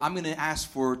I'm going to ask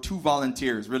for 2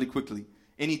 volunteers really quickly.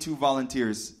 Any 2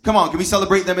 volunteers? Come on, can we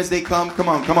celebrate them as they come? Come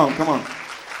on.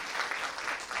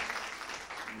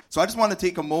 So I just want to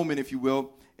take a moment, if you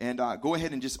will, and go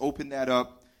ahead and just open that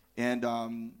up and,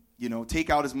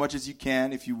 take out as much as you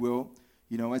can, if you will.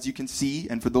 As you can see,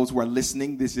 and for those who are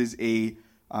listening, this is a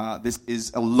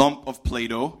lump of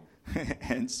Play-Doh.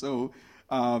 And so,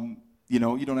 you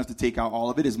don't have to take out all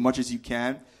of it, as much as you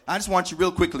can. I just want you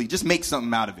real quickly, just make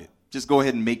something out of it. Just go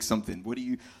ahead and make something.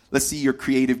 Let's see your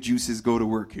creative juices go to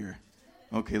work here.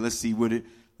 Okay, let's see what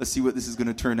this is going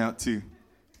to turn out to.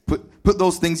 Put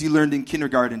those things you learned in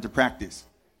kindergarten to practice.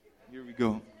 Here we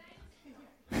go.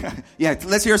 Yeah,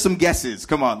 let's hear some guesses.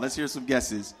 Come on, let's hear some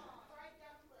guesses.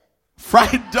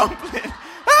 Fried dumpling.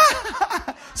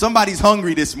 Somebody's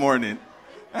hungry this morning.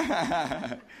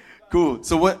 Cool.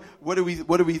 So what are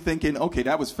we thinking? Okay,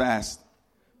 that was fast.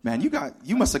 Man,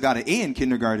 you must have got an A in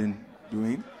kindergarten,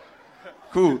 Dwayne.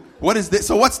 Cool. What is this?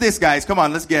 So what's this, guys? Come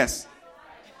on, let's guess.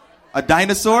 A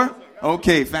dinosaur?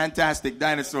 Okay, fantastic.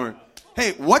 Dinosaur.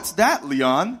 Hey, what's that,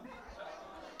 Leon?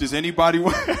 Does anybody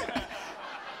want...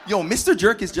 Yo, Mr.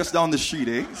 Jerk is just down the street,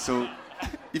 eh? So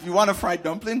if you want a fried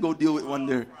dumpling, go deal with one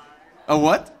there. A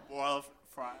what? Boil,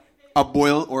 fry. A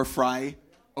boil or fry?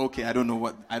 Okay, I don't know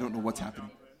what's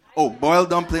happening. Oh, boiled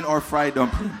dumpling or fried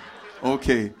dumpling.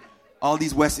 Okay. All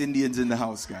these West Indians in the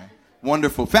house, guy.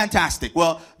 Wonderful. Fantastic.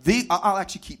 Well, I'll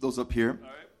actually keep those up here,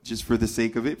 just for the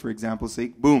sake of it, for example's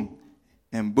sake. Boom.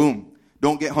 And boom.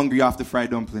 Don't get hungry off the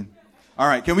fried dumpling. All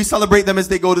right. Can we celebrate them as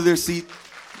they go to their seat?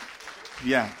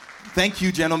 Yeah. Thank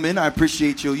you, gentlemen. I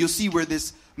appreciate you. You'll see where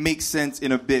this makes sense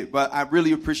in a bit, but I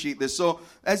really appreciate this. So,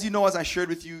 as you know, as I shared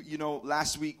with you,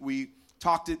 last week we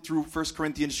talked it through 1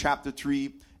 Corinthians chapter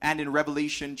 3, and in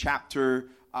Revelation chapter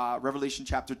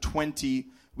 20,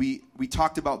 we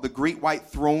talked about the great white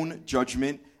throne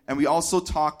judgment, and we also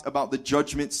talked about the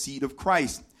judgment seat of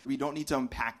Christ. We don't need to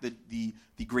unpack the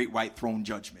great white throne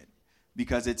judgment,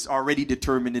 because it's already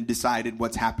determined and decided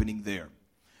what's happening there.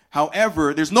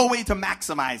 However, there's no way to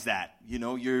maximize that.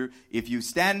 If you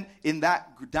stand in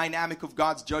that dynamic of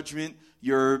God's judgment,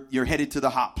 you're headed to the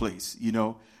hot place.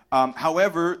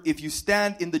 However, if you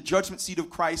stand in the judgment seat of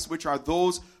Christ, which are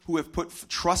those who have put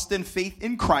trust and faith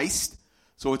in Christ,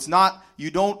 so it's not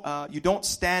you don't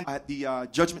stand at the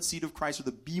judgment seat of Christ or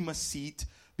the bema seat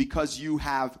because you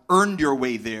have earned your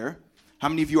way there. How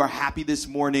many of you are happy this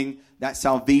morning that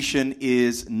salvation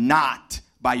is not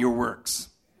by your works?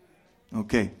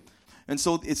 Okay. And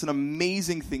so it's an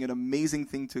amazing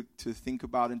thing to think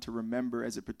about and to remember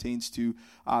as it pertains to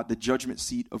the judgment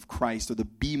seat of Christ, or the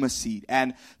bema seat.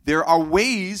 And there are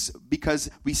ways, because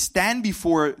we stand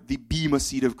before the bema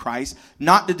seat of Christ,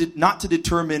 not to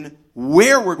determine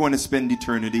where we're going to spend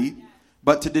eternity,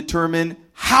 but to determine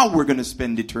how we're going to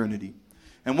spend eternity.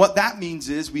 And what that means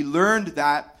is we learned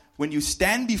that when you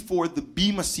stand before the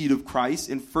bema seat of Christ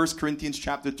in 1 Corinthians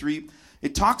chapter 3,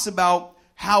 it talks about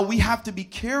how we have to be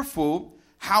careful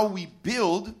how we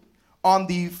build on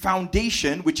the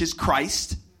foundation, which is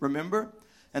Christ, remember?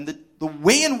 And the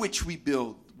way in which we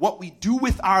build, what we do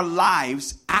with our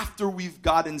lives after we've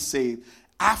gotten saved,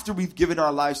 after we've given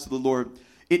our lives to the Lord,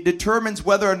 it determines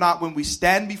whether or not when we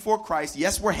stand before Christ,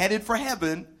 yes, we're headed for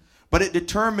heaven, but it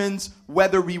determines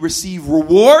whether we receive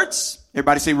rewards,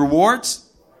 everybody say rewards,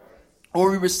 or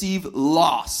we receive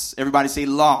loss. Everybody say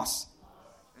loss.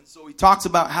 So he talks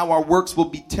about how our works will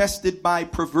be tested by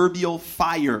proverbial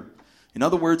fire. In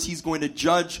other words, he's going to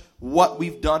judge what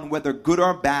we've done, whether good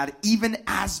or bad, even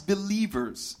as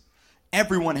believers.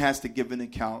 Everyone has to give an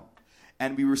account,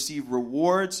 and we receive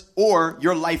rewards, or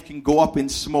your life can go up in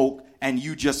smoke and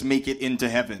you just make it into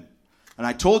heaven. And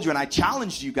I told you, and I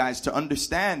challenged you guys to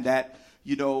understand that,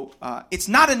 it's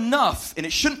not enough, and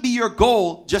it shouldn't be your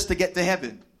goal just to get to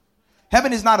heaven.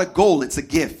 Heaven is not a goal, it's a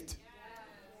gift.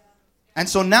 And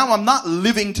so now I'm not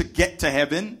living to get to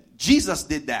heaven. Jesus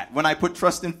did that when I put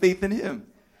trust and faith in him.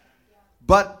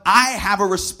 But I have a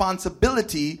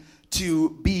responsibility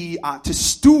to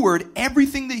steward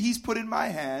everything that he's put in my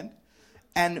hand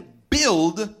and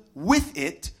build with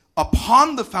it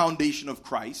upon the foundation of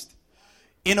Christ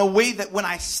in a way that when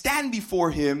I stand before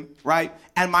him, right,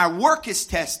 and my work is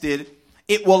tested,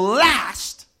 it will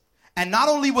last. And not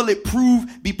only will it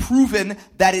be proven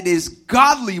that it is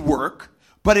godly work,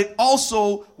 but it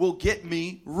also will get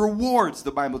me rewards,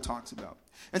 the Bible talks about.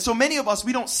 And so many of us,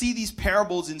 we don't see these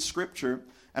parables in Scripture.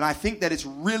 And I think that it's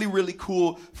really, really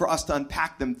cool for us to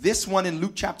unpack them. This one in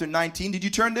Luke chapter 19. Did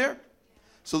you turn there?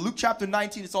 So Luke chapter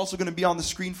 19, it's also going to be on the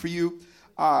screen for you.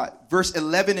 Verse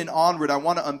 11 and onward, I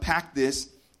want to unpack this.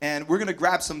 And we're going to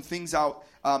grab some things out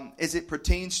as it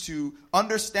pertains to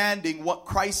understanding what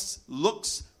Christ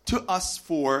looks to us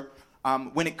for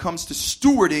when it comes to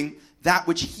stewarding that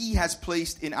which he has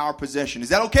placed in our possession. Is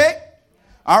that okay?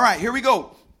 All right, here we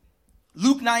go.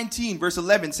 Luke 19, verse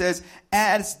 11 says,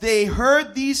 as they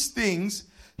heard these things,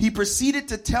 he proceeded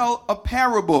to tell a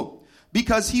parable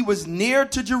because he was near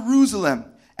to Jerusalem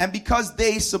and because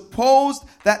they supposed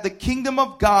that the kingdom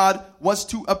of God was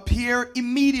to appear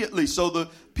immediately. So the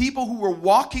people who were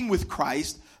walking with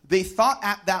Christ, they thought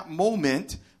at that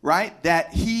moment, right,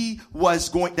 that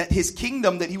that his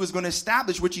kingdom that he was going to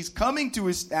establish, which he's coming to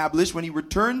establish when he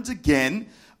returns again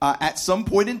at some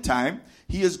point in time,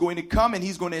 he is going to come and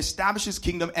he's going to establish his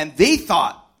kingdom. And they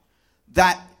thought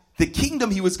that the kingdom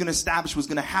he was going to establish was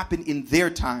going to happen in their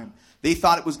time. They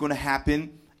thought it was going to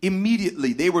happen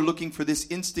immediately. They were looking for this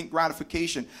instant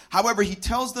gratification. However, he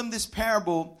tells them this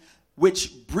parable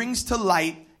which brings to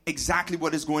light exactly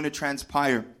what is going to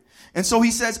transpire. And so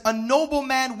he says, a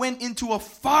nobleman went into a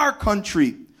far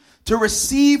country to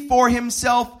receive for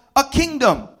himself a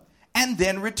kingdom and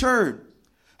then returned.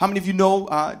 How many of you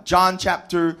know John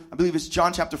chapter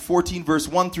 14, verse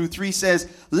 1 through 3 says,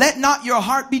 let not your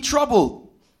heart be troubled.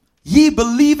 Ye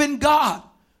believe in God.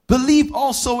 Believe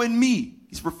also in me.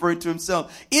 He's referring to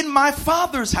himself. In my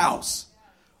Father's house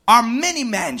are many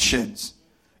mansions.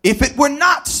 If it were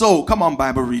not so, come on,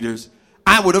 Bible readers,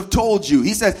 I would have told you.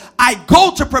 He says, I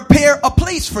go to prepare a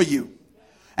place for you.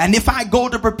 And if I go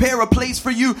to prepare a place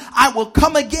for you, I will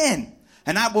come again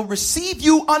and I will receive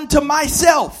you unto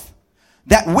myself,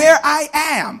 that where I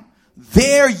am,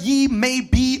 there ye may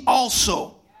be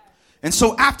also. And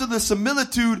so after the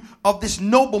similitude of this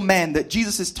nobleman that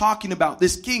Jesus is talking about,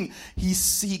 this king,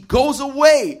 he goes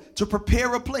away to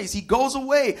prepare a place. He goes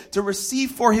away to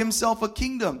receive for himself a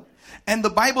kingdom. And the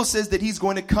Bible says that he's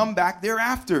going to come back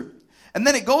thereafter. And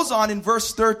then it goes on in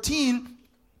verse 13,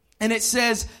 and it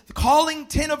says, calling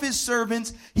 10 of his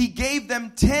servants, he gave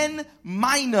them 10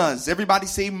 minas. Everybody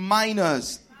say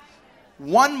minas.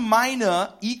 1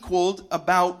 mina equaled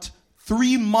about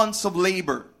 3 months of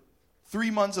labor.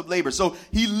 3 months of labor. So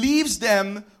he leaves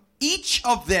them, each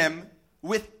of them,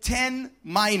 with 10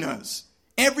 minas.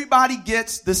 Everybody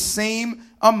gets the same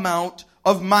amount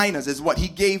of minas as what he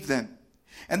gave them.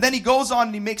 And then he goes on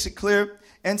and he makes it clear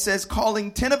and says,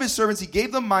 calling 10 of his servants, he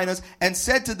gave them minas and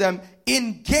said to them,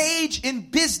 engage in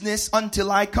business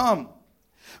until I come.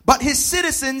 But his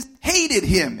citizens hated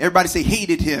him. Everybody say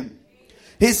hated him.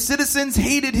 His citizens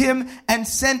hated him and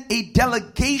sent a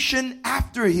delegation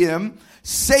after him,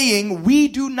 saying, we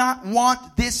do not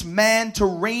want this man to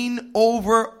reign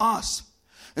over us.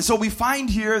 And so we find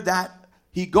here that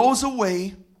he goes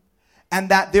away and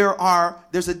that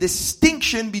there's a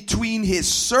distinction between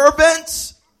his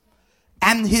servants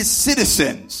and his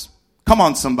citizens. Come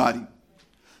on, somebody.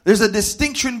 There's a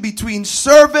distinction between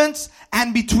servants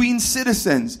and between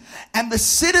citizens. And the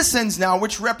citizens now,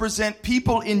 which represent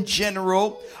people in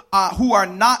general who are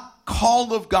not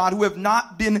called of God, who have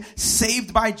not been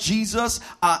saved by Jesus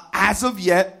as of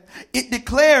yet, it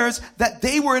declares that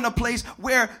they were in a place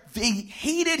where they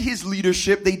hated his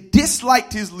leadership, they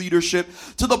disliked his leadership,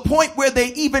 to the point where they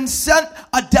even sent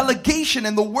a delegation.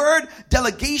 And the word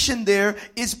delegation there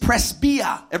is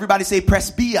presbia. Everybody say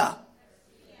presbia.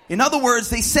 In other words,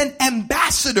 they sent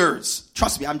ambassadors.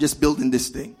 Trust me, I'm just building this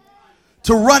thing.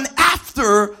 To run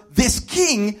after this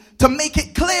king to make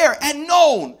it clear and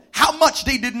known how much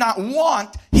they did not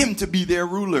want him to be their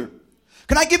ruler.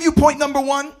 Can I give you point number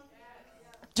 1?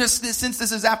 Just this, since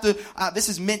this is after, this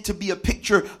is meant to be a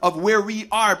picture of where we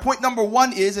are. Point number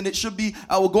 1 is, and it should be,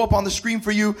 will go up on the screen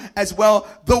for you as well.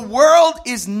 The world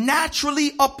is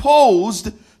naturally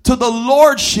opposed to the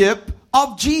lordship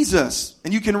of Jesus.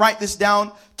 And you can write this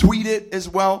down, tweet it as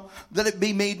well, let it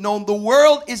be made known. The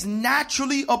world is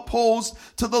naturally opposed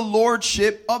to the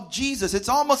lordship of Jesus. It's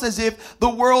almost as if the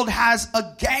world has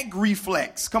a gag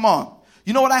reflex. Come on.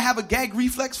 You know what I have a gag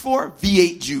reflex for?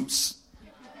 V8 juice.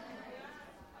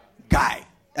 Guy,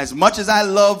 as much as I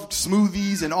love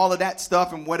smoothies and all of that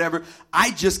stuff and whatever,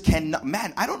 I just cannot,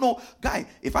 man, I don't know. Guy,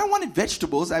 if I wanted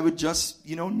vegetables, I would just,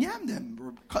 yam them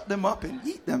or cut them up and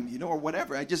eat them, or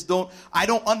whatever. I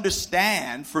don't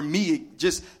understand. For me,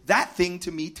 just that thing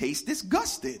to me tastes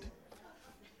disgusted.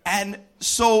 And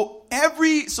so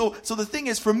the thing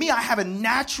is, for me, I have a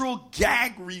natural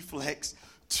gag reflex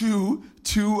to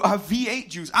V8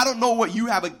 juice. I don't know what you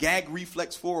have a gag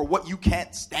reflex for or what you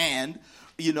can't stand.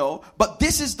 But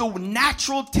this is the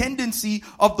natural tendency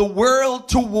of the world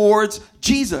towards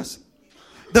Jesus.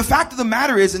 The fact of the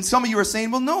matter is, and some of you are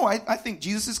saying, well, no, I think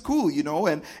Jesus is cool,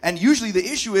 and usually the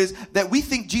issue is that we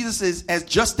think Jesus is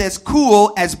just as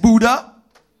cool as Buddha.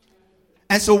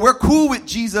 And so we're cool with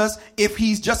Jesus if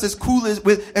he's just as cool as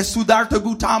Siddhartha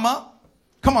Gautama.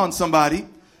 Come on, somebody.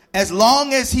 as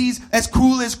long as he's as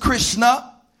cool as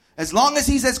Krishna, as long as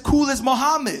he's as cool as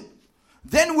Muhammad,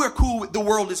 then we're cool with, the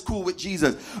world is cool with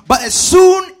Jesus. But as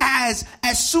soon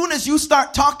as you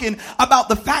start talking about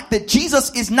the fact that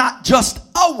Jesus is not just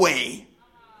a way,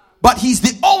 but he's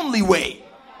the only way.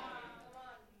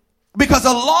 Because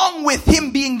along with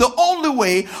him being the only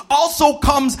way also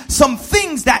comes some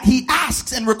things that he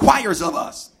asks and requires of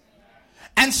us.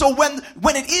 And so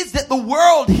when it is that the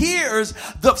world hears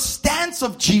the stance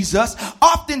of Jesus,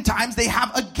 oftentimes they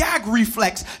have a gag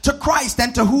reflex to Christ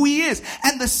and to who he is.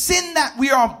 And the sin that we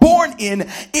are born in,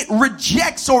 it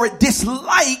rejects or it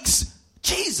dislikes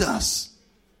Jesus.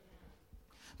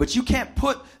 But you can't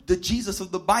put the Jesus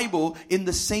of the Bible in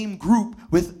the same group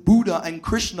with Buddha and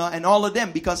Krishna and all of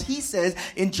them, because he says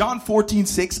in John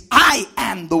 14:6, I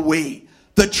am the way,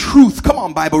 the truth, come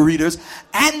on Bible readers,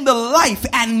 and the life,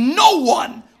 and no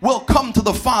one will come to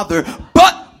the Father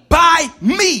but by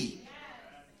me.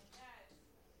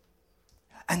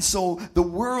 And so the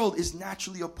world is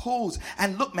naturally opposed.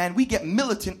 And look, man, we get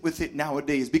militant with it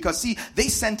nowadays because, see, they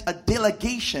sent a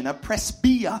delegation, a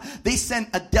presbya. They sent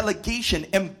a delegation,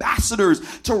 ambassadors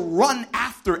to run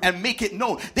after and make it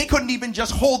known. They couldn't even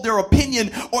just hold their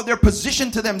opinion or their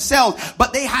position to themselves,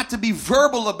 but they had to be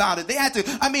verbal about it. They had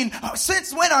to, I mean,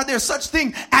 since when are there such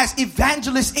things as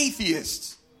evangelist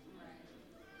atheists?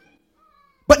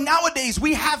 But nowadays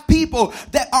we have people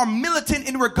that are militant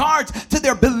in regards to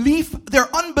their belief,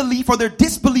 their unbelief or their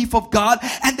disbelief of God,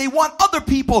 and they want other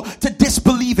people to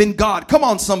disbelieve in God. Come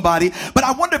on, somebody. But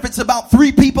I wonder if it's about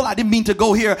 3 people. I didn't mean to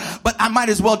go here, but I might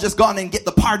as well just go on and get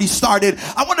the party started.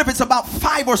 I wonder if it's about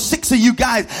 5 or 6 of you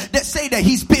guys that say that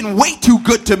he's been way too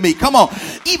good to me. Come on.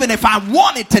 Even if I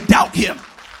wanted to doubt him,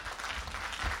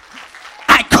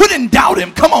 couldn't doubt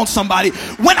him. Come on, somebody.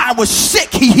 When I was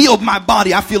sick, he healed my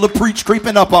body. I feel a preach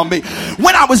creeping up on me.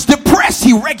 When I was depressed,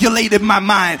 he regulated my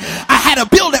mind. I had a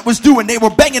bill that was due and they were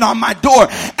banging on my door,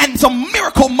 and some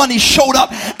miracle money showed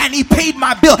up and he paid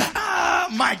my bill. Ah,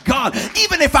 my God.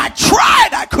 Even if I tried,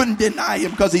 I couldn't deny him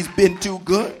because he's been too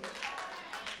good.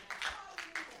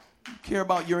 You care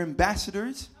about your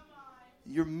ambassadors,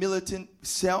 your militant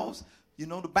selves. You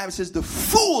know, the Bible says the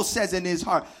fool says in his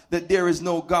heart that there is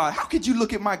no God. How could you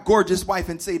look at my gorgeous wife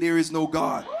and say there is no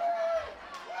God?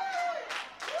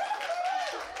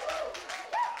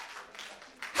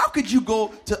 How could you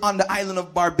go on the island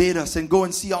of Barbados and go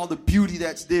and see all the beauty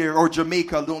that's there, or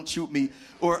Jamaica, don't shoot me,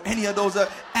 or any of those,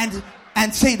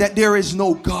 and say that there is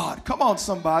no God? Come on,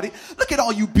 somebody. Look at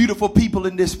all you beautiful people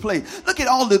in this place. Look at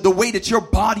all the way that your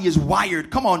body is wired.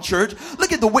 Come on, church.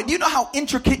 Look at the way. Do you know how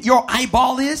intricate your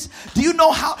eyeball is? Do you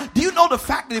know the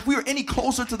fact that if we were any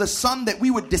closer to the sun that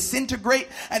we would disintegrate,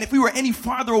 and if we were any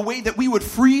farther away that we would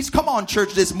freeze? Come on,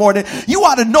 church, this morning. You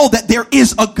ought to know that there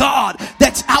is a God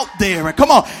that's out there. And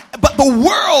come on. But the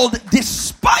world,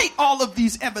 despite all of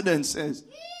these evidences,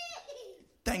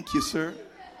 thank you, sir,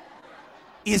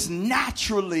 is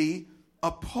naturally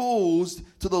opposed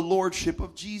to the lordship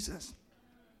of Jesus.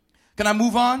 Can I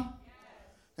move on?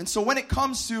 And so when it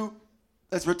comes to,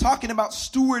 as we're talking about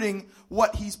stewarding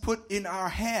what he's put in our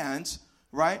hands,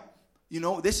 right? You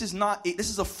know, this is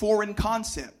a foreign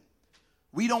concept.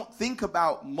 We don't think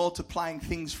about multiplying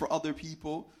things for other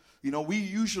people. You know, we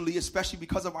usually, especially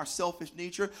because of our selfish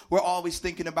nature, we're always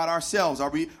thinking about ourselves.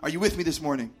 Are you with me this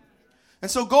morning? And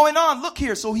so going on, look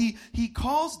here. So he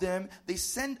calls them, they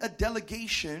send a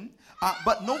delegation,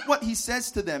 but note what he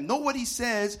says to them. Note what he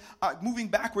says, moving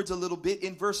backwards a little bit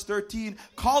in verse 13.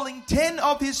 Calling 10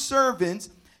 of his servants,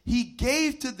 he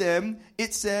gave to them,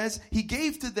 it says, he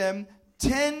gave to them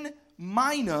 10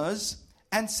 minas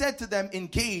and said to them,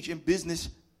 engage in business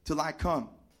till I come.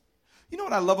 You know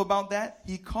what I love about that?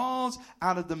 He calls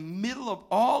out of the middle of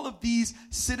all of these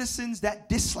citizens that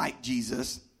dislike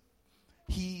Jesus,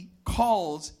 he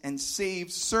calls and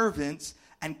saves servants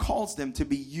and calls them to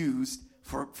be used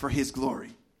for his glory.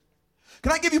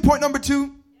 Can I give you point number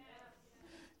 2?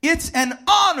 It's an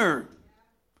honor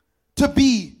to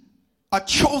be a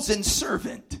chosen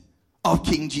servant of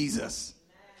King Jesus.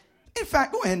 In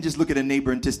fact, go ahead and just look at a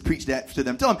neighbor and just preach that to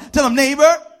them. Tell them,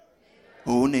 neighbor.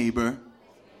 Oh, neighbor.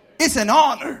 It's an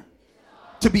honor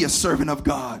to be a servant of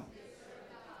God.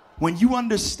 When you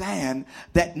understand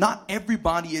that not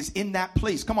everybody is in that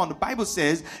place. Come on, the Bible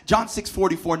says, John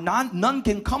 6:44, none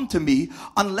can come to me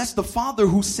unless the Father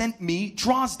who sent me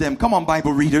draws them. Come on,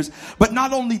 Bible readers. But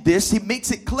not only this, he makes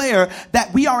it clear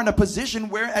that we are in a position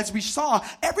where, as we saw,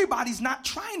 everybody's not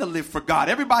trying to live for God.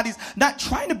 Everybody's not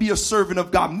trying to be a servant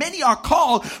of God. Many are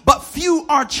called, but few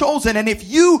are chosen. And if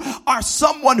you are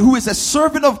someone who is a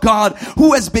servant of God,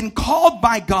 who has been called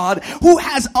by God, who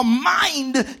has a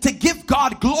mind to give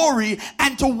God glory, glory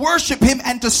and to worship him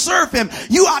and to serve him,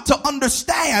 you ought to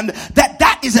understand that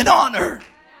that is an honor.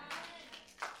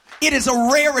 It is a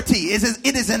rarity.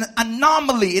 It is an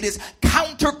anomaly. It is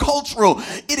countercultural.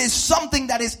 It is something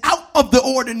that is out of the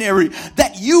ordinary,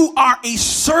 that you are a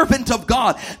servant of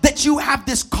God, that you have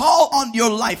this call on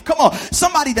your life. Come on,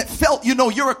 somebody that felt,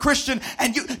 you're a Christian,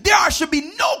 and there should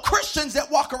be no Christians that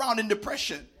walk around in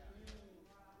depression.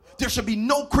 There should be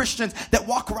no Christians that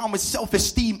walk around with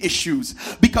self-esteem issues,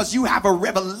 because you have a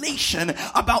revelation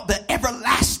about the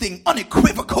everlasting,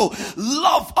 unequivocal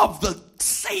love of the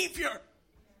Savior.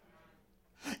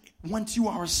 Once you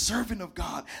are a servant of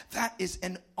God, that is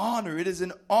an honor. It is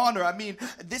an honor. I mean,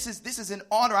 this is an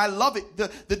honor. I love it.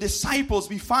 The disciples,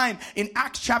 we find in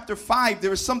Acts chapter 5,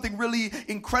 there was something really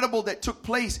incredible that took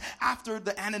place after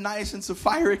the Ananias and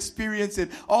Sapphira experience and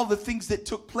all the things that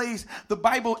took place. The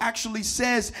Bible actually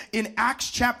says in Acts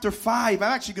chapter 5,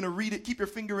 I'm actually going to read it. Keep your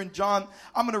finger in John.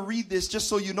 I'm going to read this just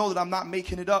so you know that I'm not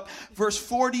making it up. Verse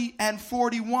 40 and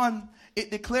 41, it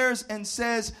declares and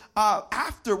says,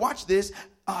 watch this.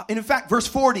 And in fact, verse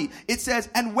 40, it says,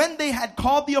 and when they had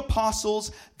called the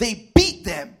apostles, they beat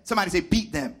them. Somebody say,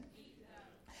 beat them.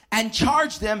 And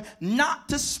charged them not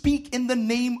to speak in the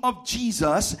name of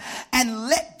Jesus, and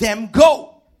let them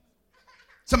go.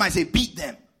 Somebody say, beat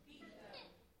them.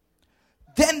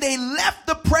 Then they left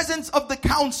the presence of the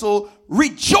council,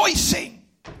 rejoicing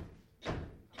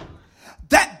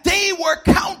that they were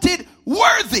counted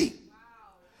worthy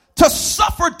to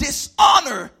suffer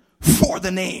dishonor for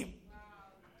the name.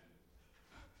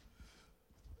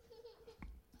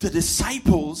 The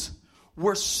disciples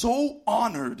were so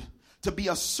honored to be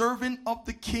a servant of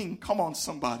the King. Come on,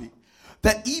 somebody.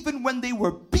 That even when they were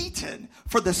beaten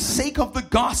for the sake of the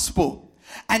gospel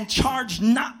and charged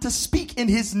not to speak in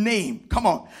his name, come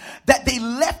on, that they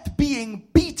left being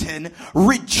beaten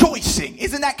rejoicing.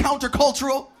 Isn't that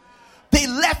countercultural? They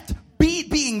left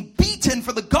being beaten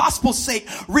for the gospel's sake,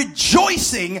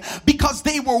 rejoicing because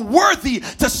they were worthy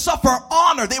to suffer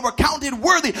honor. They were counted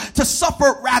worthy to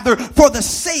suffer, rather, for the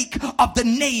sake of the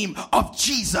name of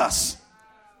Jesus.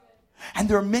 And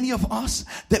there are many of us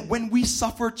that when we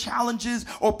suffer challenges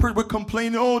or we're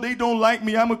complaining, oh, they don't like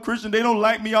me, I'm a Christian, they don't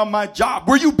like me on my job.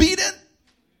 Were you beaten?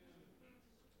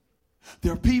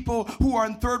 There are people who are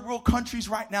in third world countries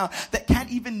right now that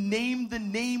can't even name the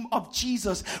name of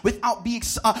Jesus without being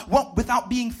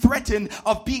threatened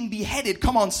of being beheaded.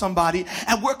 Come on, somebody.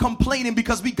 And we're complaining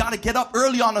because we got to get up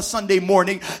early on a Sunday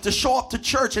morning to show up to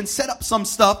church and set up some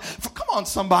stuff. Come on,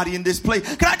 somebody in this place.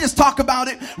 Can I just talk about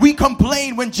it? We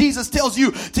complain when Jesus tells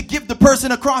you to give the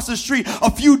person across the street a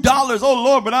few dollars. Oh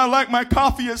Lord, but I like my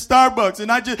coffee at Starbucks.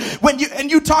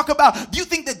 And you talk about, do you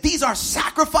think that these are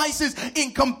sacrifices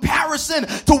in comparison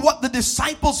to what the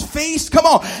disciples faced? Come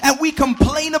on. And we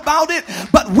complain about it,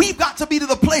 but we've got to be to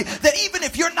the place that even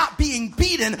if you're not being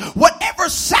beaten, whatever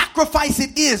sacrifice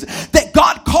it is that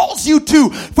God calls you to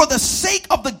for the sake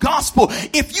of the gospel,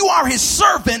 if you are his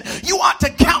servant, you ought to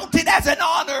count it as an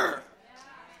honor.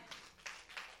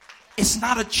 It's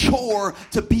not a chore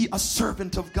to be a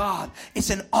servant of God. It's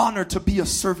an honor to be a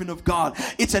servant of God.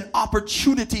 It's an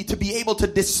opportunity to be able to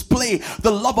display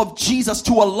the love of Jesus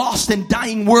to a lost and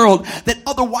dying world that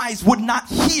otherwise would not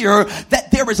hear that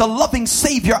there is a loving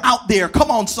Savior out there. Come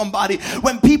on, somebody.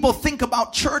 When people think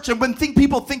about church and when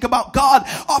people think about God,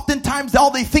 oftentimes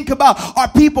all they think about are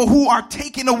people who are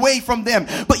taken away from them.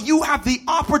 But you have the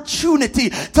opportunity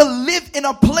to live in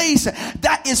a place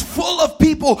that is full of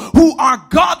people who are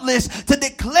godless, to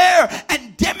declare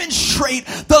and demonstrate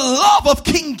the love of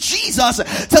King Jesus,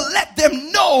 to let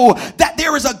them know that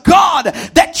there is a God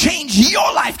that changed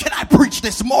your life. Can I preach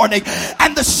this morning?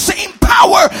 And the same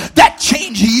power that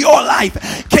changed your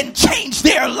life can change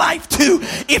their life too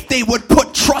if they would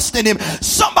put trust in him.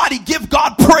 Somebody give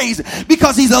God praise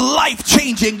because he's a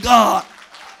life-changing God.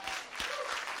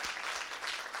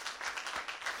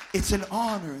 It's an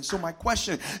honor. And so my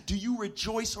question, do you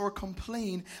rejoice or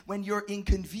complain when you're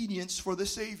inconvenienced for the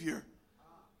Savior?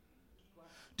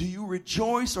 Do you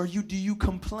rejoice or do you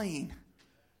complain?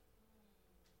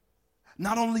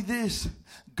 Not only this,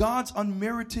 God's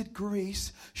unmerited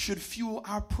grace should fuel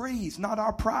our praise, not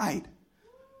our pride.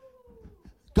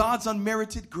 God's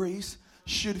unmerited grace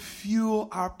should fuel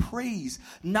our praise,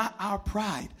 not our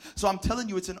pride. So I'm telling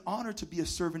you, it's an honor to be a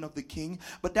servant of the King,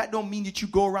 but that don't mean that you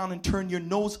go around and turn your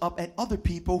nose up at other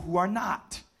people who are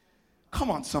not.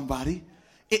 Come on, somebody.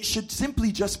 It should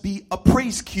simply just be a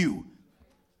praise cue.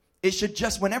 It should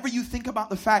just, whenever you think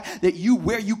about the fact that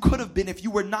where you could have been if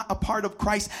you were not a part of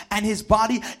Christ and his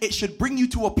body, it should bring you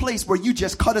to a place where you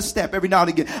just cut a step every now and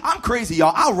again. I'm crazy,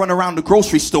 y'all. I'll run around the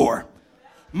grocery store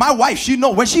My wife, she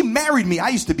know when she married me, I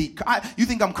used to be, you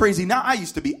think I'm crazy now? I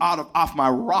used to be off my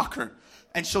rocker.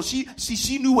 And so she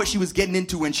knew what she was getting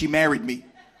into when she married me.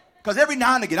 Because every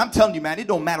now and again, I'm telling you, man, it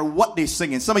don't matter what they're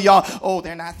singing. Some of y'all, oh,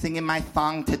 they're not singing my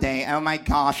song today. Oh my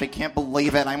gosh, I can't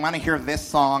believe it. I want to hear this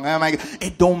song. Oh my God.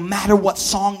 It don't matter what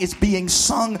song is being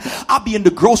sung. I'll be in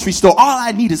the grocery store. All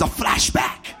I need is a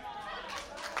flashback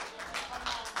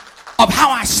of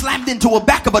how I slammed into a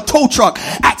back of a tow truck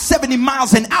at 70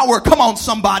 miles an hour. Come on,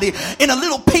 somebody. In a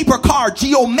little paper car,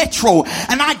 Geo Metro.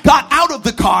 And I got out of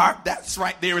the car. That's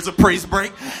right. There is a praise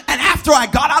break. And after I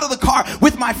got out of the car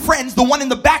with my friends, the one in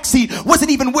the back seat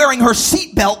wasn't even wearing her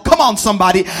seatbelt. Come on,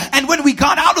 somebody. And when we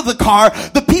got out of the car,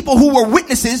 the people who were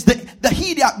witnesses, the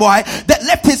idiot boy that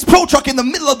left his tow truck in the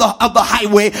middle of the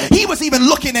highway, he was even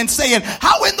looking and saying,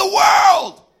 how in the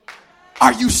world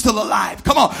are you still alive?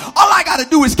 Come on. All I got to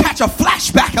do is catch a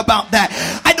flashback about that.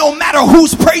 I don't matter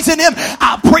who's praising him.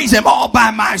 I'll praise him all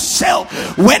by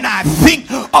myself when I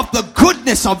think of the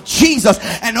goodness of Jesus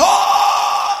and all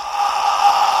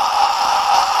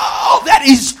that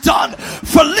he's done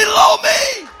for little old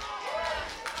me.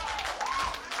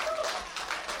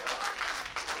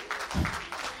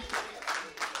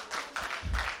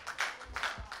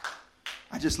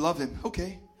 I just love him.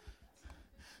 Okay.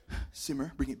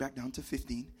 Simmer, bring it back down to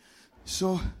 15.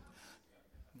 So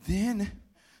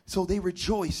they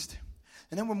rejoiced.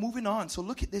 And then we're moving on. So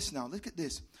look at this now. Look at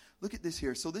this. Look at this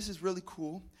here. So this is really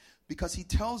cool because he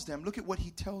tells them, look at what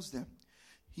he tells them.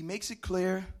 He makes it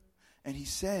clear and he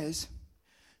says,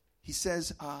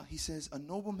 a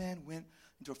nobleman went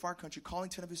into a far country calling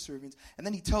 10 of his servants. And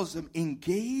then he tells them,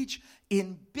 engage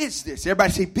in business.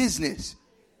 Everybody say business.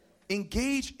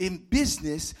 Engage in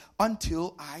business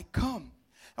until I come.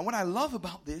 And what I love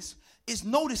about this is,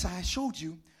 notice I showed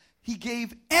you, he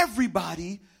gave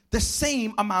everybody the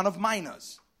same amount of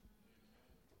minas.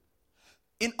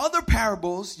 In other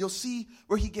parables, you'll see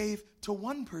where he gave to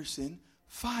one person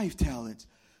 5 talents,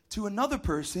 to another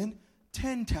person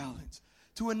 10 talents,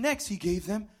 to a next he gave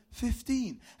them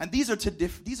 15. And these are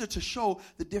to show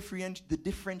the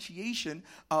differentiation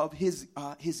of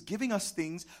his giving us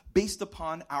things based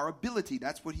upon our ability.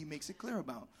 That's what he makes it clear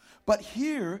about. But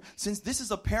here, since this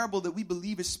is a parable that we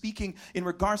believe is speaking in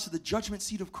regards to the judgment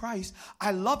seat of Christ,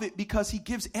 I love it because he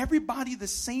gives everybody the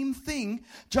same thing,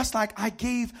 just like I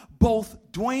gave both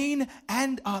Dwayne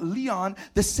and Leon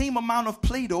the same amount of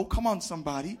Play-Doh. Come on,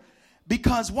 somebody.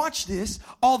 Because watch this,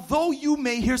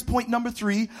 here's point number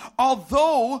 3,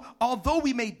 although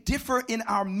we may differ in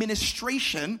our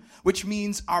ministration, which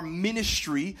means our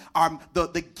ministry,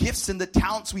 the gifts and the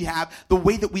talents we have, the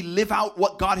way that we live out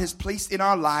what God has placed in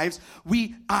our lives,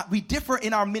 we differ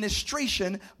in our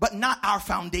ministration, but not our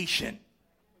foundation.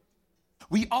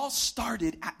 We all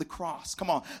started at the cross. Come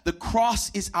on. The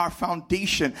cross is our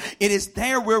foundation. It is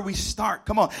there where we start.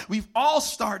 Come on. We've all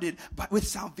started with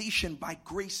salvation by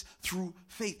grace through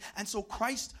faith. And so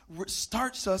Christ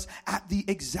starts us at the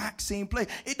exact same place.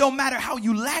 It don't matter how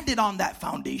you landed on that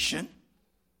foundation,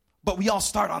 but we all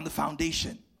start on the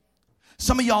foundation.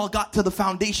 Some of y'all got to the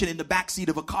foundation in the backseat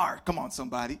of a car. Come on,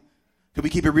 somebody. Can we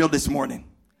keep it real this morning?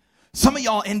 Some of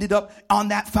y'all ended up on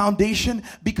that foundation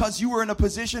because you were in a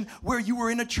position where you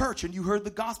were in a church and you heard the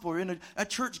gospel or in a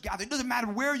church gathering. It doesn't matter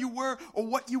where you were or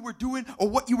what you were doing or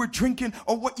what you were drinking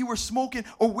or what you were smoking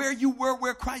or where you were,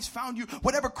 where Christ found you,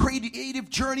 whatever creative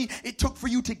journey it took for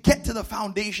you to get to the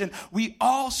foundation. We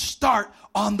all start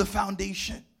on the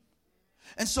foundation.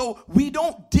 And so we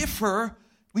don't differ.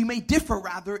 We may differ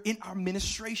rather in our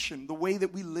ministration, the way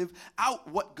that we live out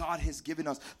what God has given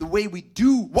us, the way we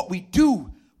do what we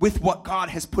do with what God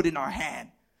has put in our hand.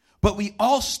 But we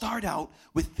all start out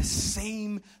with the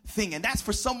same thing. And that's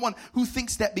for someone who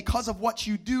thinks that because of what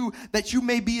you do, that you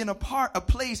may be in a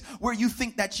place where you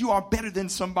think that you are better than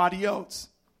somebody else.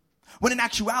 When in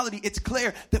actuality, it's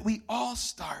clear that we all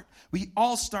start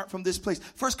from this place.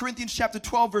 1 Corinthians chapter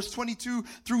 12, verse 22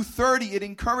 through 30, it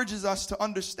encourages us to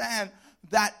understand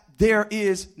that there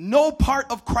is no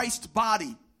part of Christ's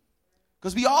body,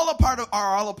 because we all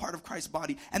are all a part of Christ's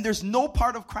body. And there's no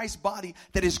part of Christ's body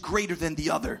that is greater than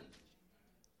the other.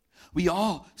 We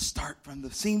all start from the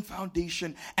same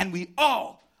foundation. And we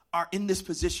all are in this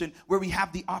position where we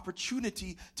have the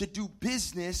opportunity to do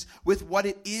business with what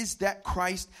it is that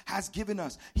Christ has given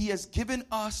us. He has given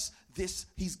us this.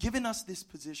 He's given us this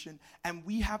position. And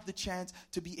we have the chance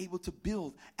to be able to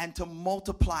build and to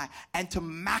multiply and to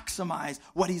maximize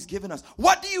what he's given us.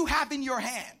 What do you have in your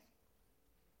hand?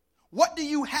 What do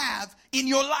you have in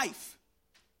your life?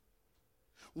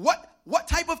 What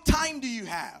type of time do you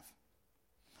have?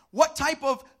 What type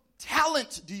of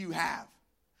talent do you have?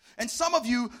 And some of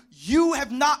you, you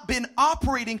have not been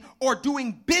operating or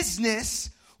doing business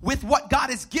with what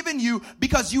God has given you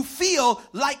because you feel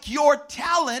like your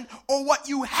talent or what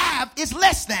you have is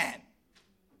less than.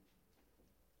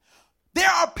 There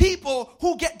are people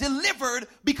who get delivered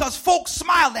because folks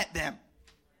smile at them.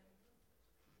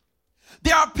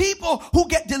 There are people who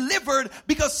get delivered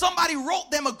because somebody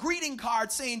wrote them a greeting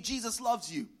card saying Jesus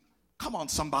loves you. Come on,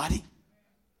 somebody.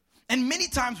 And many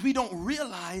times we don't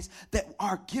realize that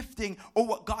our gifting or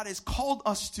what God has called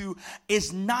us to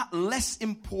is not less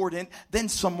important than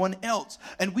someone else.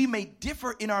 And we may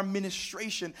differ in our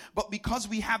ministration, but because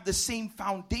we have the same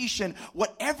foundation,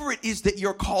 whatever it is that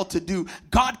you're called to do,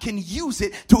 God can use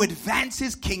it to advance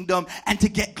his kingdom and to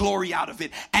get glory out of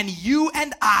it. And you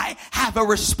and I have a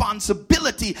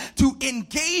responsibility to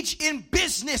engage in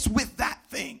business with that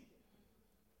thing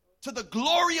to the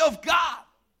glory of God.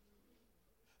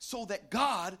 So that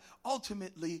God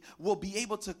ultimately will be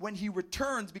able to, when he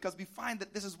returns, because we find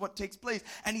that this is what takes place.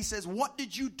 And he says, what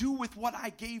did you do with what I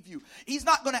gave you? He's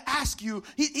not going to ask you.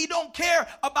 He don't care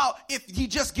about if he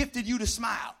just gifted you to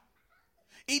smile.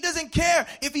 He doesn't care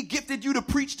if he gifted you to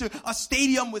preach to a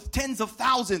stadium with tens of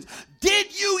thousands.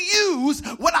 Did you use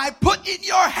what I put in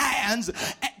your hands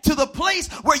to the place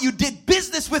where you did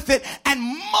business with it and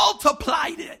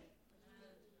multiplied it?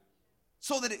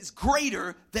 So that it's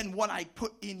greater than what I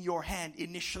put in your hand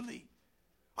initially.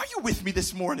 Are you with me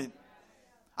this morning?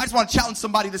 I just want to challenge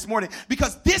somebody this morning,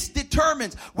 because this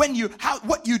determines what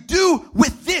you do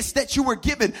with this that you were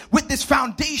given, with this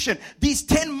foundation, these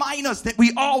 10 minas that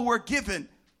we all were given,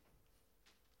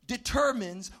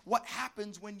 determines what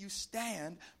happens when you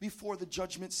stand before the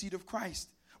judgment seat of Christ,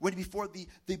 before the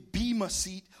bema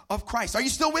seat of Christ. Are you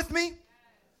still with me?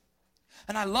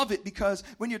 And I love it because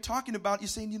when you're talking about, you're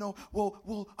saying,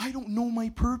 well, I don't know my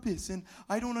purpose and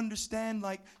I don't understand,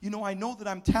 I know that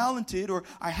I'm talented, or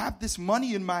I have this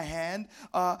money in my hand,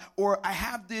 or I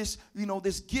have this,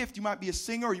 this gift. You might be a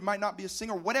singer or you might not be a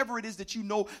singer, whatever it is that you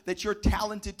know that you're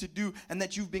talented to do and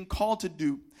that you've been called to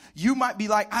do. You might be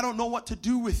like, I don't know what to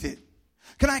do with it.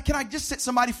 Can I just set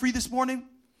somebody free this morning?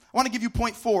 I want to give you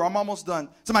point 4. I'm almost done.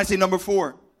 Somebody say number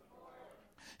 4.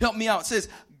 Help me out. It says,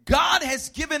 God has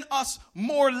given us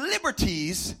more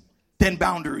liberties than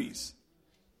boundaries.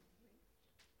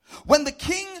 When the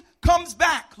king comes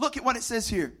back, look at what it says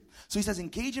here. So he says,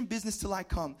 engage in business till I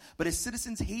come. But his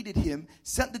citizens hated him,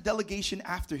 sent the delegation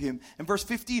after him. In verse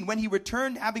 15, when he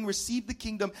returned, having received the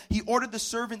kingdom, he ordered the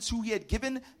servants who he had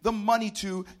given the money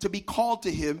to be called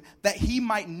to him, that he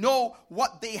might know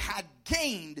what they had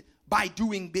gained by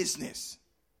doing business.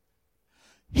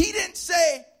 He didn't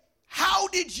say, how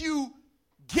did you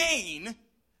gain?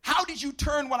 How did you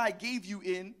turn what I gave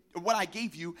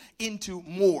you into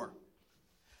more?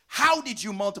 How did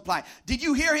you multiply? Did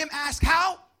you hear him ask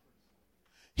how?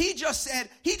 He just said,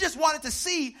 he just wanted to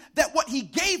see that what he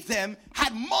gave them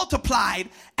had multiplied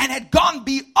and had gone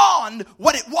beyond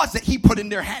what it was that he put in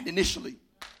their hand initially.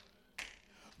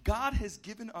 God has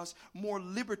given us more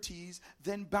liberties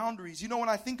than boundaries. When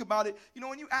I think about it,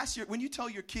 when you tell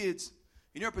your kids,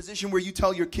 in your position where you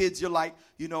tell your kids, you're like,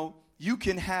 you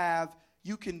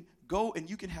can go and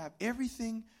you can have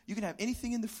everything. You can have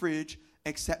anything in the fridge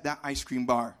except that ice cream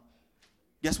bar.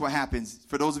 Guess what happens?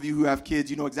 For those of you who have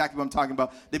kids, you know exactly what I'm talking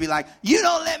about. They'll be like, you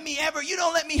don't let me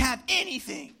have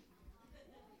anything.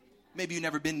 Maybe you've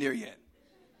never been there yet.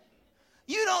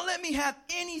 You don't let me have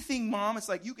anything, Mom. It's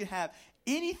like you can have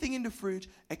anything in the fridge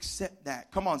except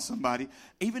that. Come on, somebody.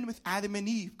 Even with Adam and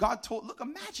Eve, God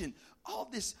imagine all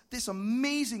this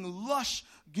amazing, lush,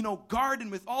 garden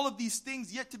with all of these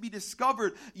things yet to be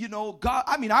discovered. God,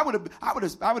 I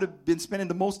would have been spending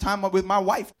the most time with my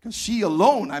wife, because she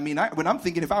alone. When I'm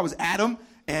thinking, if I was Adam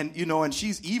and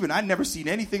she's Eve, and I'd never seen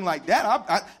anything like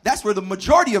that. That's where the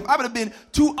majority of I would have been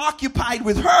too occupied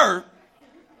with her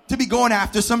to be going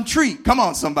after some tree. Come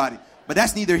on, somebody. But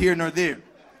that's neither here nor there.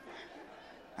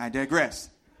 I digress.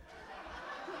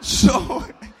 So,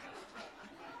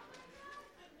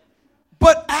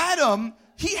 but Adam,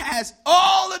 he has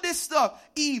all of this stuff.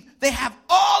 Eve, they have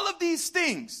all of these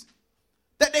things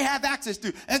that they have access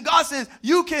to. And God says,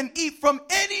 you can eat from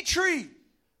any tree.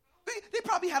 They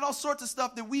probably had all sorts of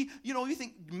stuff that you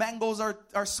think mangoes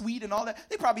are sweet and all that.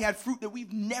 They probably had fruit that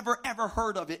we've never, ever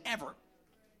heard of it, ever.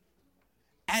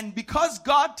 And because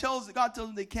God tells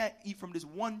them they can't eat from this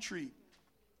one tree,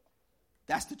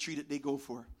 that's the tree that they go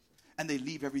for. And they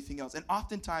leave everything else. And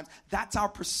oftentimes, that's our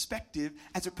perspective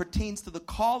as it pertains to the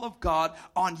call of God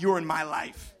on your and my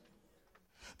life.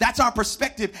 That's our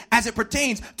perspective as it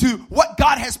pertains to what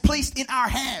God has placed in our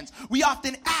hands. We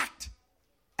often act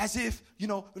as if,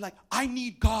 we're like, I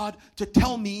need God to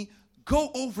tell me go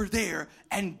over there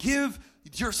and give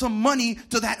some money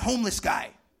to that homeless guy.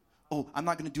 Oh, I'm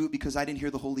not going to do it because I didn't hear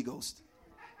the Holy Ghost.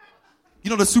 You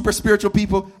know the super spiritual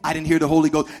people? I didn't hear the Holy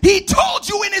Ghost. He told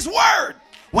you in his word.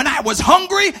 When I was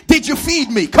hungry, did you feed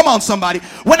me? Come on, somebody.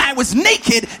 When I was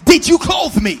naked, did you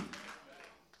clothe me?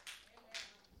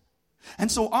 And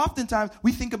so oftentimes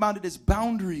we think about it as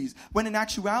boundaries, when in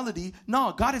actuality,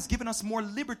 no, God has given us more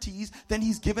liberties than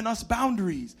he's given us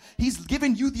boundaries. He's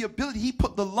given you the ability. He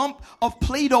put the lump of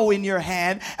Play-Doh in your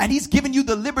hand and he's given you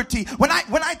the liberty. When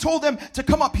I told them to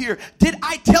come up here, did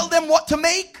I tell them what to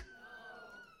make?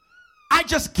 I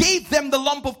just gave them the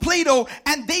lump of Play-Doh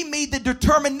and they made the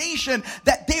determination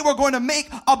that they were going to make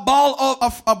a ball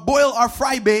of a boil or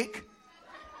fry bake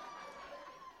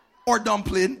or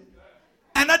dumpling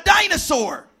and a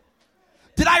dinosaur.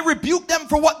 Did I rebuke them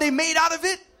for what they made out of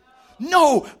it?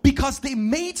 No, because they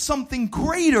made something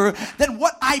greater than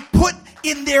what I put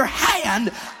in their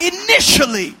hand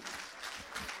initially.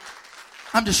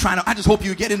 I just hope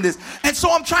you get in this. And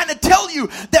so I'm trying to tell you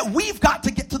that we've got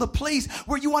to get to the place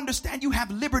where you understand you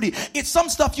have liberty. It's some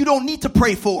stuff you don't need to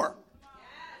pray for.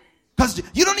 Because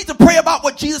you don't need to pray about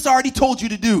what Jesus already told you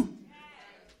to do.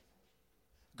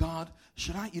 God,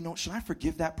 should I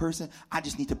forgive that person? I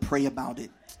just need to pray about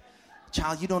it.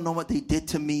 Child, you don't know what they did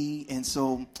to me. And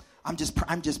so I'm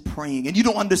just praying. And you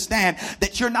don't understand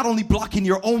that you're not only blocking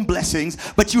your own blessings,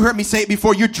 but you heard me say it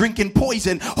before, you're drinking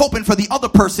poison, hoping for the other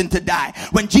person to die.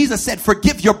 When Jesus said,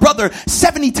 forgive your brother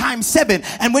 70 times 7.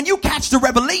 And when you catch the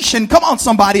revelation, come on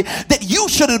somebody, that you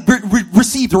should have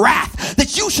received wrath,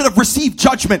 that you should have received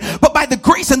judgment. But by the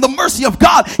grace and the mercy of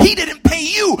God, he didn't pay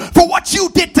you for what you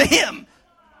did to him.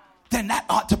 Then that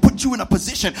ought to put you in a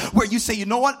position where you say, you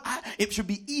know what? It should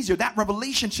be easier. That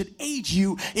revelation should aid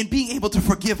you in being able to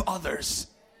forgive others.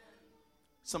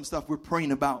 Some stuff we're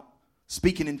praying about,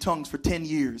 speaking in tongues for 10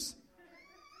 years.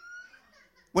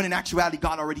 When in actuality,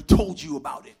 God already told you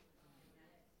about it.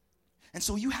 And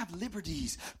so you have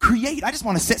liberties. Create. I just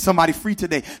want to set somebody free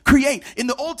today. Create. In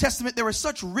the Old Testament, there were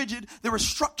there were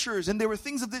structures and there were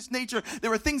things of this nature. There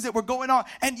were things that were going on.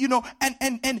 And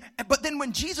but then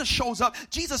when Jesus shows up,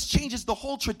 Jesus changes the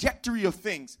whole trajectory of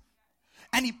things.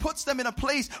 And he puts them in a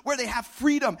place where they have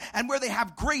freedom and where they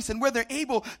have grace and where they're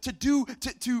able to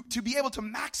be able to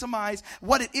maximize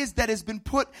what it is that has been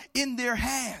put in their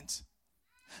hands.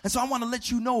 And so I want to let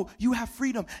you know you have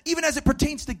freedom, even as it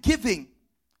pertains to giving.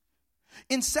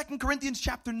 In 2 Corinthians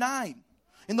chapter 9,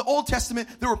 in the Old Testament,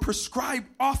 there were prescribed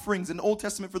offerings. In the Old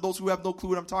Testament, for those who have no clue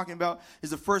what I'm talking about, is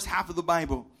the first half of the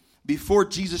Bible before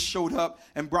Jesus showed up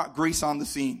and brought grace on the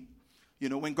scene. You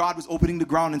know, when God was opening the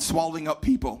ground and swallowing up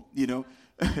people, you know.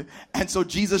 And so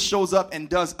Jesus shows up and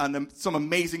does some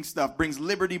amazing stuff, brings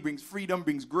liberty, brings freedom,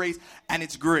 brings grace, and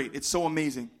it's great. It's so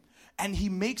amazing. And he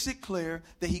makes it clear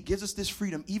that he gives us this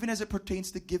freedom, even as it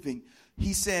pertains to giving.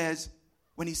 He says,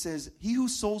 when he says, he who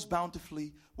sows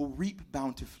bountifully will reap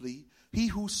bountifully. He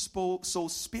who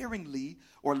sows sparingly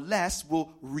or less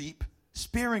will reap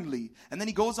sparingly. And then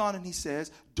he goes on and he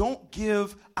says, don't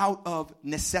give out of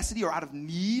necessity or out of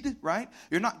need, right?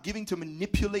 You're not giving to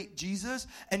manipulate Jesus,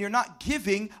 and you're not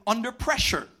giving under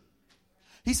pressure.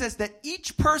 He says that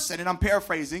each person, and I'm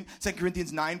paraphrasing 2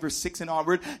 Corinthians 9 verse 6 and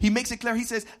onward, he makes it clear. He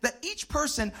says that each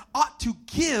person ought to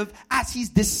give as he's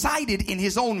decided in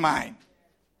his own mind.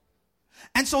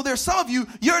 And so there's some of you,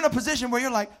 you're in a position where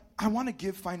you're like, I want to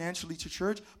give financially to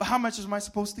church, but how much am I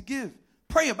supposed to give?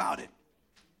 Pray about it.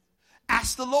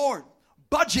 Ask the Lord.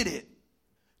 Budget it.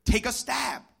 Take a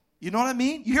stab. You know what I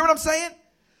mean? You hear what I'm saying?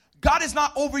 God is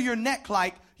not over your neck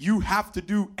like you have to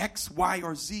do X, Y,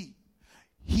 or Z.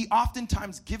 He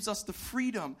oftentimes gives us the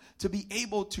freedom to be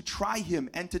able to try him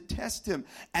and to test him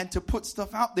and to put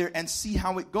stuff out there and see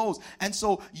how it goes. And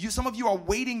so some of you are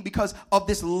waiting because of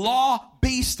this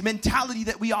law-based mentality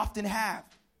that we often have.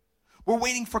 We're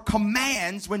waiting for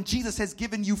commands when Jesus has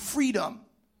given you freedom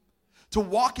to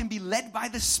walk and be led by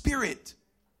the Spirit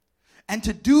and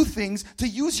to do things, to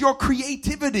use your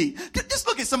creativity. Just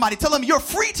look at somebody. Tell them you're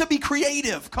free to be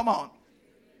creative. Come on.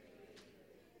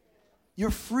 You're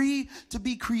free to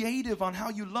be creative on how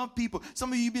you love people.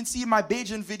 Some of you have been seeing my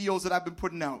Bajan videos that I've been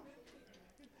putting out.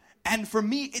 And for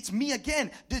me, it's me again.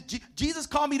 Jesus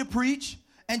called me to preach.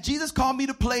 And Jesus called me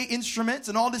to play instruments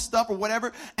and all this stuff or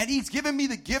whatever. And he's given me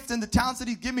the gift and the talents that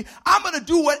he's given me. I'm going to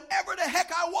do whatever the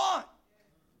heck I want.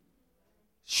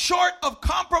 Short of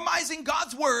compromising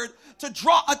God's word to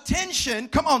draw attention.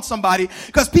 Come on, somebody.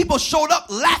 Because people showed up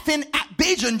laughing at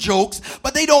Bajan jokes,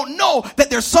 but they don't know that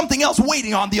there's something else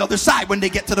waiting on the other side when they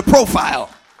get to the profile.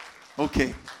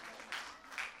 Okay.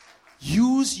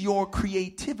 Use your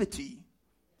creativity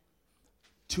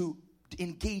to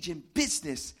engage in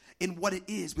business in what it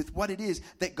is, with what it is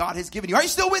that God has given you. Are you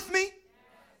still with me?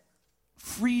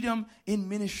 Freedom in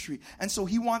ministry. And so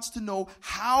he wants to know,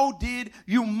 how did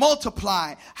you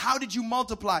multiply? How did you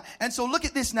multiply? And so look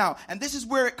at this now. And this is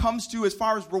where it comes to as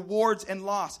far as rewards and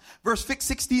loss. Verse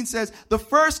 16 says, the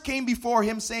first came before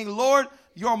him saying, Lord,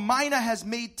 your mina has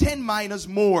made 10 minas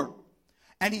more.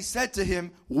 And he said to him,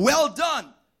 well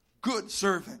done, good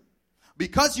servant.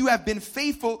 Because you have been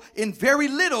faithful in very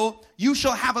little, you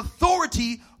shall have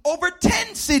authority over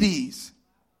 10 cities.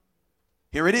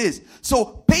 Here it is.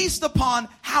 So based upon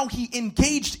how he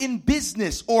engaged in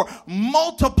business or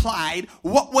multiplied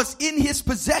what was in his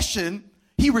possession,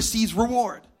 he receives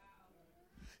reward.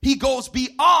 He goes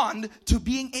beyond to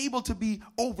being able to be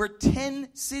over 10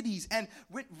 cities. And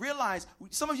realize,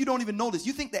 some of you don't even know this.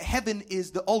 You think that heaven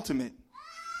is the ultimate.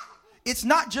 It's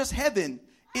not just heaven.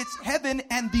 It's heaven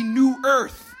and the new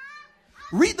earth.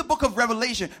 Read the book of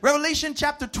Revelation. Revelation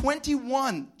chapter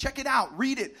 21. Check it out.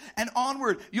 Read it. And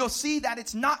onward, you'll see that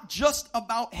it's not just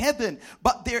about heaven,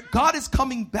 but God is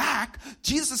coming back.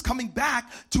 Jesus is coming back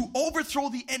to overthrow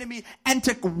the enemy and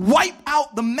to wipe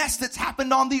out the mess that's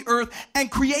happened on the earth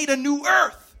and create a new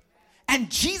earth.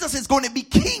 And Jesus is going to be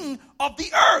king of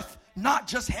the earth. Not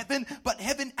just heaven, but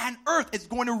heaven and earth is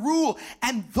going to rule.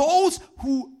 And those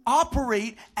who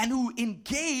operate and who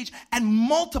engage and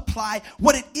multiply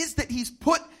what it is that he's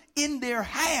put in their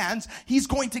hands, he's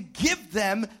going to give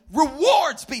them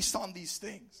rewards based on these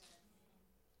things.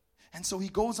 And so he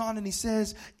goes on and he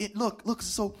says,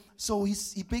 so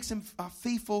he makes him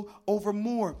faithful over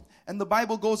more. And the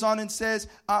Bible goes on and says,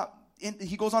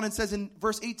 he goes on and says in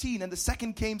verse 18, and the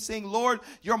second came saying, Lord,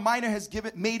 your mina has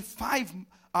made 5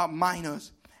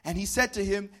 minas. And he said to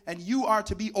him, and you are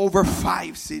to be over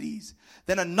 5 cities.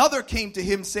 Then another came to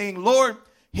him saying, Lord,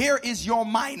 here is your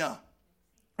mina.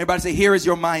 Everybody say, here is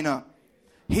your mina.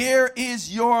 Here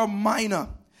is your mina.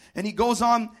 And he goes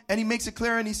on and he makes it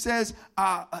clear and he says,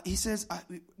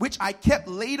 which I kept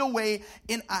laid away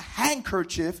in a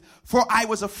handkerchief, for I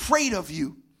was afraid of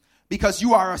you, because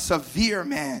you are a severe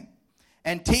man.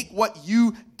 And take what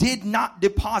you did not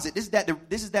deposit.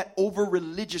 This is that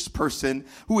over-religious person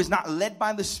who is not led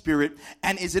by the Spirit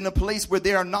and is in a place where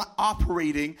they are not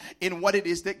operating in what it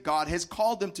is that God has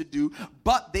called them to do,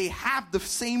 but they have the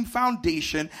same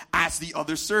foundation as the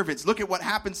other servants. Look at what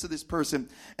happens to this person.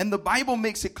 And the Bible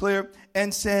makes it clear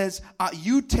and says,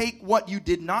 you take what you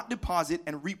did not deposit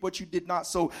and reap what you did not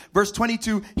sow. Verse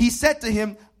 22, he said to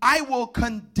him, I will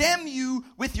condemn you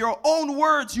with your own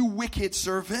words, you wicked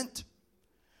servant.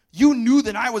 You knew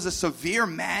that I was a severe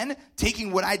man,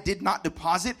 taking what I did not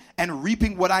deposit and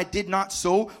reaping what I did not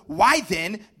sow. Why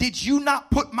then did you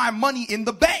not put my money in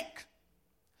the bank?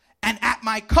 And at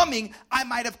my coming, I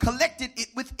might have collected it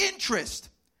with interest.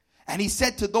 And he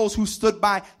said to those who stood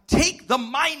by, take the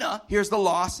mina, here's the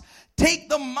loss, take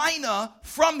the mina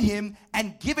from him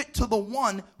and give it to the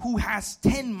one who has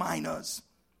 10 minas.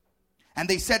 And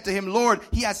they said to him, Lord,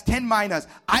 he has 10 minas.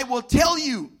 I will tell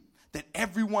you that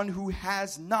everyone who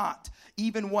has not,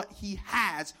 even what he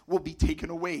has, will be taken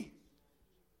away.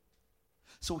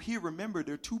 So here, remember,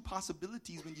 there are 2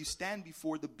 possibilities when you stand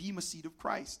before the bema seat of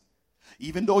Christ.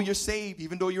 Even though you're saved,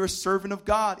 even though you're a servant of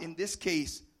God, in this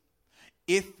case,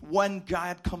 if when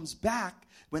God comes back,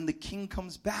 when the king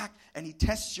comes back and he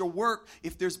tests your work,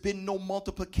 if there's been no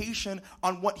multiplication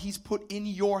on what he's put in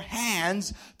your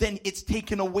hands, then it's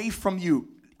taken away from you.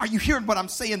 Are you hearing what I'm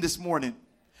saying this morning?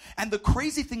 And the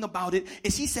crazy thing about it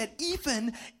is he said,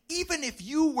 even if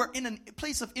you were in a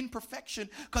place of imperfection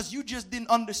because you just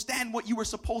didn't understand what you were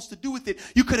supposed to do with it,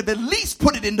 you could have at least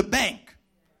put it in the bank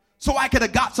so I could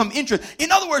have got some interest.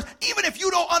 In other words, even if you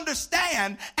don't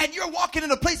understand and you're walking in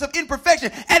a place of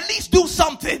imperfection, at least do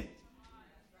something.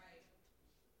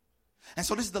 And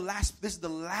so this is the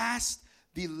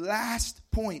last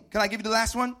point. Can I give you the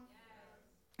last one?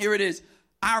 Here it is.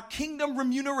 Our kingdom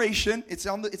remuneration, it's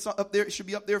up there, it should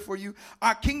be up there for you.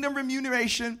 Our kingdom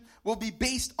remuneration will be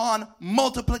based on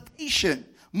multiplication.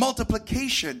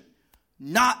 Multiplication,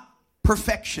 not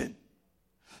perfection.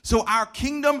 So our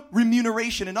kingdom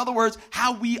remuneration, in other words,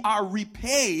 how we are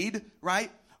repaid, right,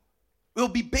 will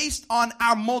be based on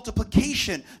our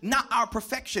multiplication, not our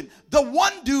perfection. The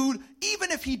one dude, even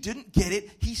if he didn't get it,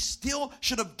 he still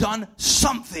should have done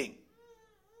something.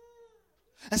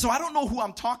 And so I don't know who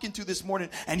I'm talking to this morning,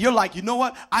 and you're like, you know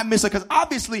what? I miss it, because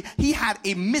obviously he had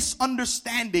a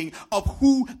misunderstanding of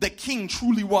who the king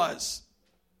truly was.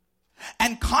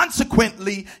 And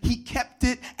consequently, he kept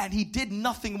it and he did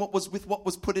nothing with what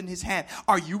was put in his hand.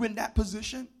 Are you in that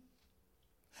position?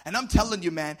 And I'm telling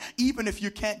you, man, even if you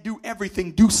can't do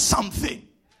everything, do something.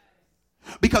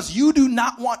 Because you do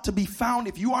not want to be found,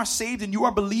 if you are saved and you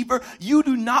are a believer, you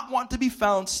do not want to be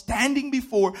found standing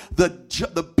before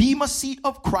the bema seat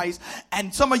of Christ.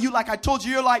 And some of you, like I told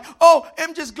you, you're like, oh,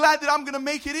 I'm just glad that I'm going to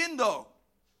make it in though.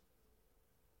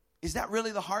 Is that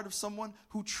really the heart of someone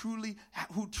who truly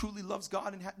loves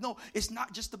God? No, it's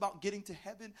not just about getting to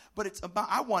heaven, but it's about,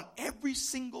 I want every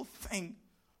single thing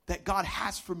that God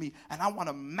has for me, and I want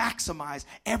to maximize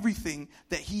everything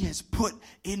that he has put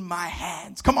in my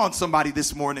hands. Come on, somebody,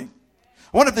 this morning.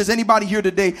 I wonder if there's anybody here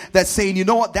today that's saying, you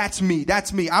know what, that's me.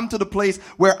 I'm to the place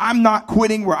where I'm not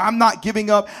quitting, where I'm not giving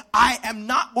up. I am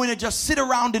not going to just sit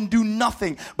around and do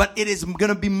nothing, but it is going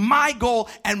to be my goal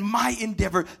and my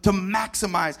endeavor to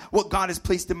maximize what God has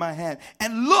placed in my hand.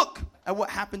 And look at what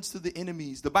happens to the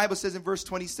enemies. The Bible says in verse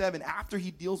 27, after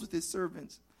he deals with his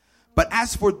servants, but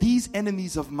as for these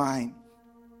enemies of mine,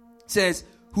 it says,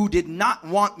 who did not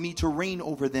want me to reign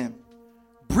over them,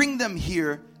 bring them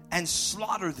here and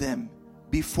slaughter them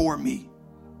before me.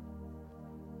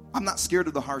 I'm not scared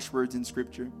of the harsh words in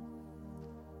Scripture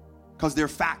because they're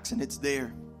facts and it's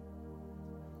there.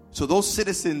 So those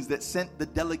citizens that sent the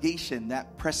delegation,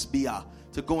 that presbya,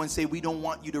 to go and say, we don't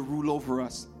want you to rule over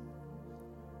us.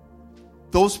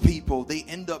 Those people, they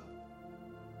end up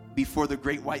before the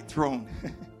great white throne.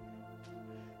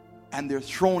 And they're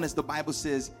thrown, as the Bible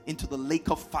says, into the lake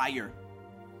of fire,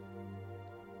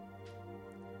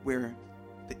 where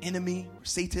the enemy, or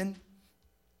Satan,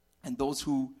 and those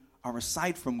who are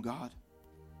aside from God,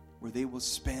 where they will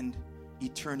spend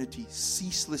eternity,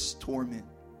 ceaseless torment.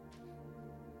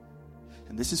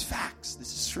 And this is facts.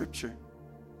 This is Scripture.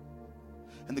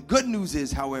 And the good news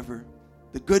is, however,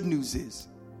 that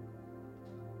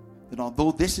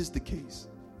although this is the case,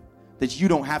 that you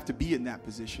don't have to be in that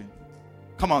position.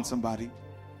 Come on, somebody.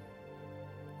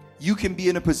 You can be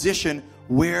in a position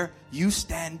where you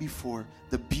stand before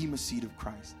the bema seat of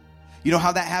Christ. You know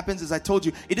how that happens? As I told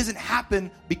you, it doesn't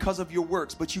happen because of your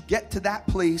works, but you get to that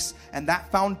place and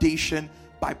that foundation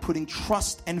by putting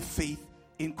trust and faith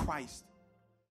in Christ.